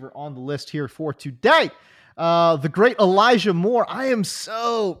receiver on the list here for today. The great Elijah Moore.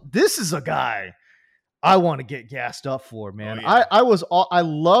 This is a guy I want to get gassed up for, man. Oh, yeah. I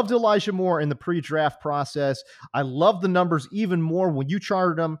loved Elijah Moore in the pre-draft process. I love the numbers even more when you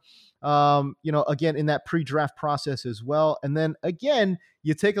charted him, again, in that pre-draft process as well. And then again,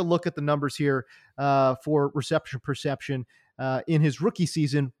 you take a look at the numbers here for reception perception in his rookie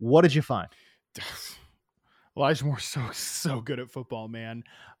season. What did you find? Elijah Moore's so good at football, man.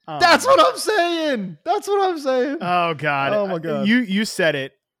 That's what I'm saying. Oh God. Oh my God. You said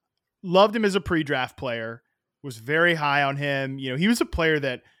it. Loved him as a pre-draft player, was very high on him. He was a player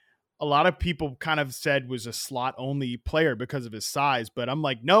that a lot of people kind of said was a slot only player because of his size. But I'm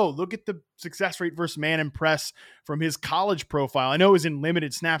like, no, look at the success rate versus man and press from his college profile. I know it was in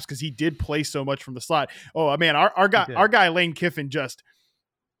limited snaps because he did play so much from the slot. Oh man, our guy Lane Kiffin just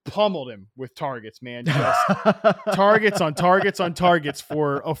pummeled him with targets, man. Just targets on targets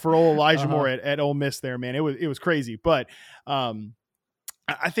for old Elijah Moore at Ole Miss there, man. It was crazy. But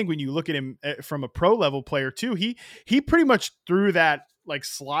I think when you look at him from a pro level player too, he pretty much threw that like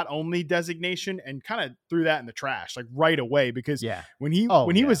slot only designation and kind of threw that in the trash like right away, because when he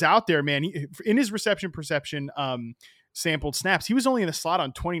was out there, man, in his reception perception sampled snaps, he was only in the slot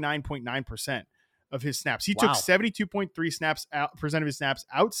on 29.9% of his snaps. He took 72.3% of his snaps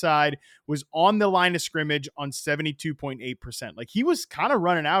outside, was on the line of scrimmage on 72.8%. Like, he was kind of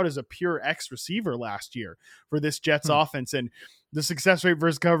running out as a pure X receiver last year for this Jets offense. And the success rate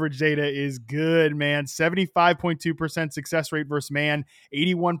versus coverage data is good, man. 75.2% success rate versus man,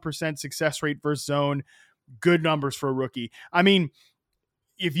 81% success rate versus zone. Good numbers for a rookie. I mean,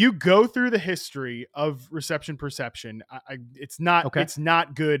 if you go through the history of reception perception, it's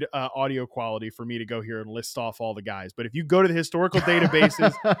not good audio quality for me to go here and list off all the guys. But if you go to the historical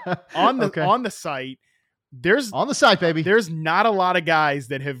databases on the site, there's baby. There's not a lot of guys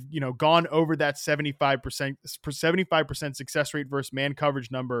that have gone over that 75% success rate versus man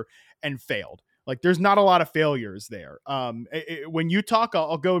coverage number and failed. Like, there's not a lot of failures there. When you talk,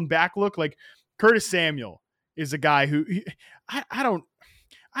 I'll go and back look. Like, Curtis Samuel is a guy who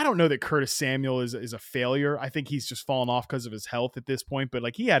I don't know that Curtis Samuel is a failure. I think he's just fallen off because of his health at this point, but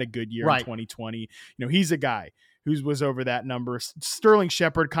like, he had a good year in 2020. He's a guy who was over that number. Sterling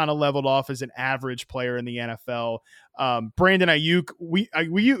Shepard kind of leveled off as an average player in the NFL. Brandon Ayuk,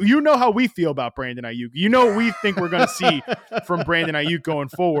 you know how we feel about Brandon Ayuk. You know what we think we're going to see from Brandon Ayuk going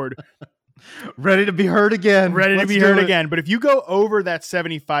forward. Ready to be heard again. But if you go over that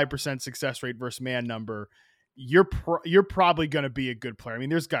 75% success rate versus man number, you're probably going to be a good player. I mean,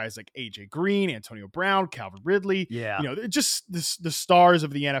 there's guys like AJ Green, Antonio Brown, Calvin Ridley, just the stars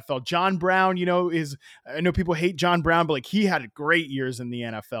of the NFL. John Brown, I know people hate John Brown, but like, he had great years in the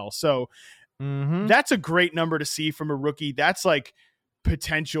NFL. So that's a great number to see from a rookie. That's like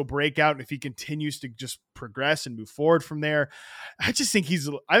potential breakout. And if he continues to just progress and move forward from there, I think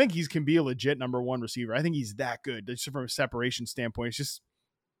he can be a legit number one receiver. I think he's that good just from a separation standpoint. It's just,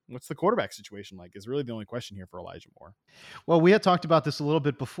 what's the quarterback situation like is really the only question here for Elijah Moore. Well, we had talked about this a little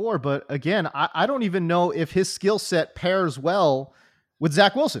bit before, but again, I don't even know if his skill set pairs well with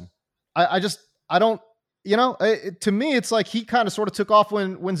Zach Wilson. I don't, to me, it's like he kind of sort of took off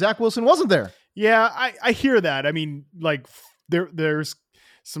when Zach Wilson wasn't there. Yeah, I hear that. I mean, like, there's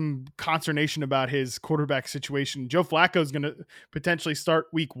some consternation about his quarterback situation. Joe Flacco is going to potentially start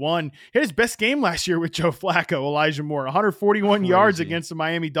week 1. He had his best game last year with Joe Flacco, Elijah Moore, 141 yards against the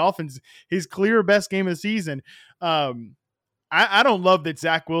Miami Dolphins, his clear best game of the season. I don't love that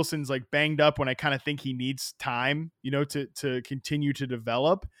Zach Wilson's like banged up when I kind of think he needs time, to continue to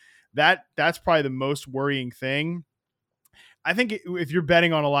develop. That's probably the most worrying thing. I think if you're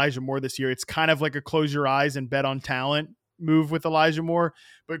betting on Elijah Moore this year, it's kind of like a close your eyes and bet on talent move with Elijah Moore,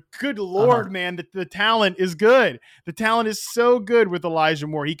 but good Lord, man, the talent is good. The talent is so good with Elijah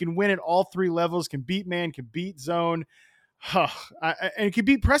Moore. He can win at all 3 levels, can beat man, can beat zone. And can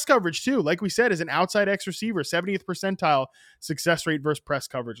beat press coverage too. Like we said, as an outside X receiver, 70th percentile success rate versus press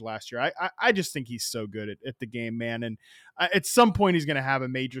coverage last year. I just think he's so good at the game, man. And at some point he's going to have a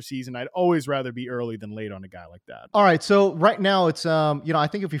major season. I'd always rather be early than late on a guy like that. All right. So right now it's, I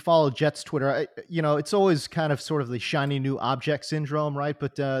think if you follow Jets Twitter, it's always kind of sort of the shiny new object syndrome, right?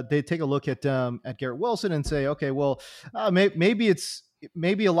 But they take a look at Garrett Wilson and say, okay, well, maybe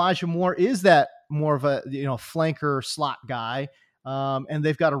Elijah Moore is that more of a flanker slot guy, And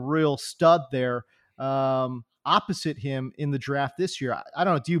they've got a real stud there opposite him in the draft this year. I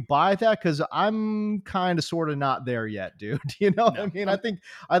don't know. Do you buy that? Because I'm kind of sort of not there yet, dude. You know what I mean? I think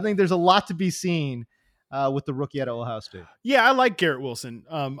there's a lot to be seen with the rookie at Ohio State. Yeah, I like Garrett Wilson.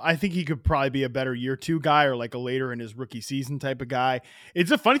 I think he could probably be a better year 2 guy or like a later in his rookie season type of guy.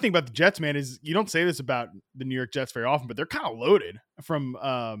 It's a funny thing about the Jets, man, is you don't say this about the New York Jets very often, but they're kind of loaded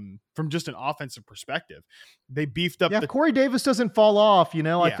from just an offensive perspective. They beefed up. Yeah, Corey Davis doesn't fall off. You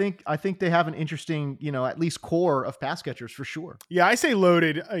know, Yeah. I think they have an interesting, at least core of pass catchers for sure. Yeah, I say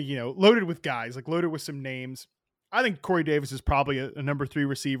loaded. Loaded with guys, like loaded with some names. I think Corey Davis is probably a number 3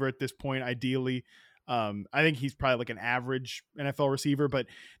 receiver at this point, ideally. I think he's probably like an average NFL receiver, but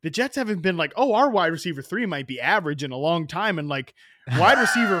the Jets haven't been like, oh, our wide receiver 3 might be average in a long time. And like wide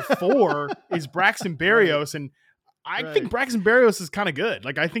receiver 4 is Braxton Berrios. And I think Braxton Berrios is kind of good.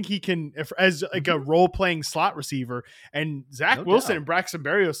 Like, I think he can, as like a role playing slot receiver, and Zach Wilson and Braxton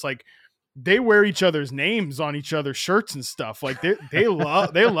Berrios, like they wear each other's names on each other's shirts and stuff. Like they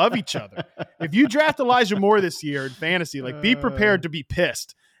love each other. If you draft Elijah Moore this year in fantasy, like be prepared to be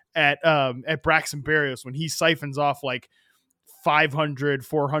pissed at Braxton Berrios when he siphons off like 500,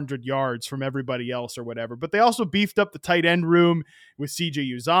 400 yards from everybody else or whatever. But they also beefed up the tight end room with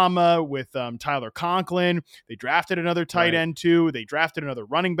CJ Uzomah, with Tyler Conklin. They drafted another tight end too. They drafted another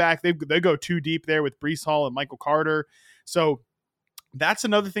running back. They go too deep there with Breece Hall and Michael Carter. So that's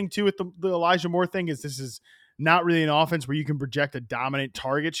another thing too with the Elijah Moore thing, is this is not really an offense where you can project a dominant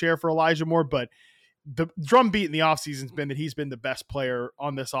target share for Elijah Moore, but the drumbeat in the offseason has been that he's been the best player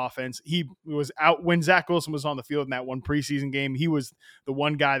on this offense. He was out when Zach Wilson was on the field in that one preseason game. He was the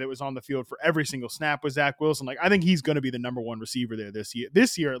one guy that was on the field for every single snap with Zach Wilson. Like, I think he's going to be the number 1 receiver there this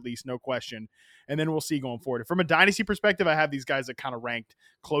year at least, no question. And then we'll see going forward. From a dynasty perspective, I have these guys that kind of ranked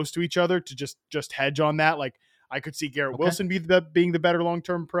close to each other to just hedge on that. Like, I could see Garrett Wilson being the better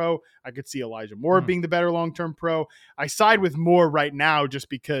long-term pro. I could see Elijah Moore being the better long-term pro. I side with Moore right now just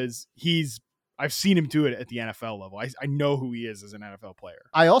because I've seen him do it at the NFL level. I know who he is as an NFL player.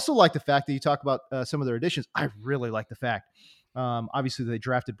 I also like the fact that you talk about some of their additions. I really like the fact, obviously they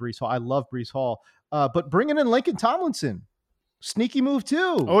drafted Breece Hall. I love Breece Hall, but bringing in Lincoln Tomlinson, sneaky move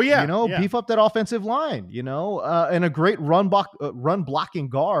too. Oh yeah. Beef up that offensive line, and a great run blocking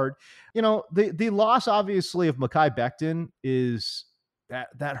guard. The loss obviously of Mekhi Becton is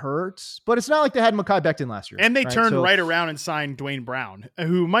that hurts, but it's not like they had Mekhi Becton last year. And they turned right around and signed Dwayne Brown,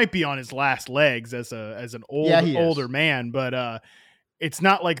 who might be on his last legs as an older man, but it's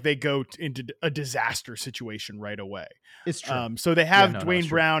not like they go into a disaster situation right away. It's true. So they have Dwayne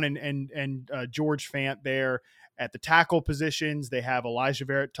Brown and George Fant there at the tackle positions. They have Elijah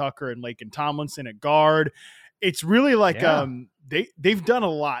Vera-Tucker and Laken Tomlinson at guard. It's really like they've done a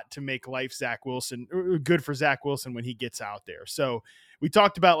lot to make life good for Zach Wilson when he gets out there. So we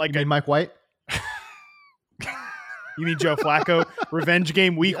talked about like Mike White. You mean Joe Flacco? Revenge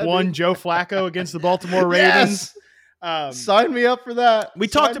game week 1, Joe Flacco against the Baltimore Ravens. Yes! Sign me up for that. We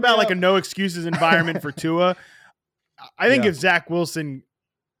talked about like a no excuses environment for Tua. I think if Zach Wilson,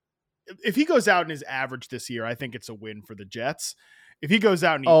 if he goes out and is average this year, I think it's a win for the Jets. If he goes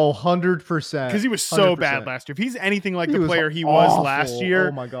out and 100%, because he was so 100%. Bad last year. If he's anything like the player he was last year,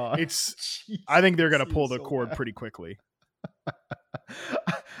 oh my God, I think they're going to pull the cord pretty quickly.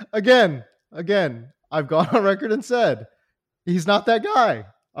 Again, I've gone on record and said he's not that guy.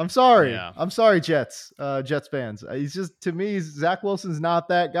 I'm sorry. Yeah. I'm sorry, Jets fans. He's just, to me, Zach Wilson's not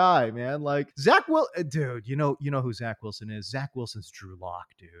that guy, man. Like dude, you know who Zach Wilson is. Zach Wilson's Drew Lock,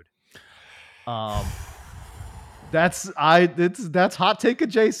 dude. That's hot take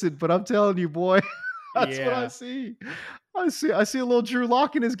adjacent, but I'm telling you, boy, that's what I see. I see a little Drew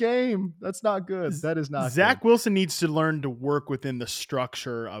Lock in his game. That's not good. That is not Zach good. Wilson needs to learn to work within the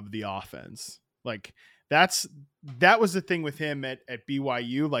structure of the offense. Like that was the thing with him at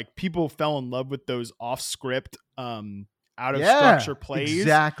BYU. Like, people fell in love with those off script, out of structure plays.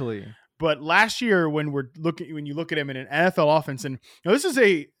 Exactly. But last year, when you look at him in an NFL offense, and this is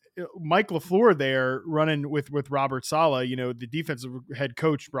a Mike LaFleur there running with Robert Saleh, the defensive head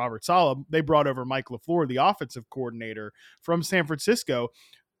coach, Robert Saleh, they brought over Mike LaFleur, the offensive coordinator from San Francisco.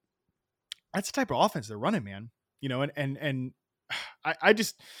 That's the type of offense they're running, man. And I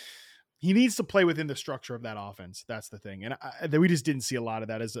just, he needs to play within the structure of that offense. That's the thing. And we just didn't see a lot of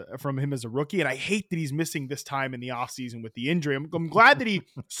that from him as a rookie. And I hate that he's missing this time in the offseason with the injury. I'm glad that he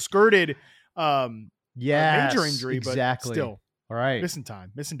skirted a major injury, but still. All right. Missing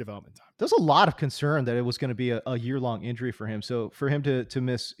development time. There's a lot of concern that it was going to be a year-long injury for him. So for him to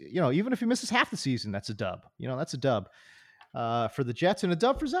miss, even if he misses half the season, that's a dub. That's a dub. for the Jets and a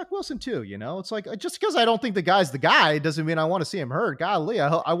dub for Zach Wilson too. You know, it's like just because I don't think the guy's the guy doesn't mean I want to see him hurt. Golly,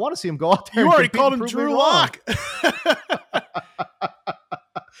 I want to see him go out there. You already called him Drew Lock.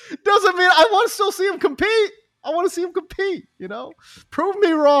 Doesn't mean I want to still see him compete. I want to see him compete, you know? Prove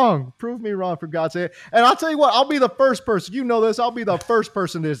me wrong. Prove me wrong, for God's sake. And I'll tell you what, I'll be the first person. You know this. I'll be the first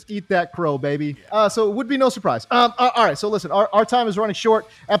person to just eat that crow, baby. So it would be no surprise. All right, so listen, our time is running short.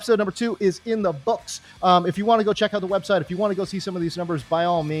 Episode number 2 is in the books. If you want to go check out the website, if you want to go see some of these numbers, by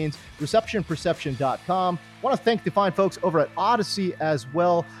all means, receptionperception.com. I want to thank the fine folks over at Odyssey as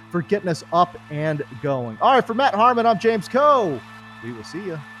well for getting us up and going. All right, for Matt Harmon, I'm James Coe. We will see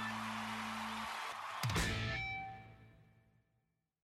you.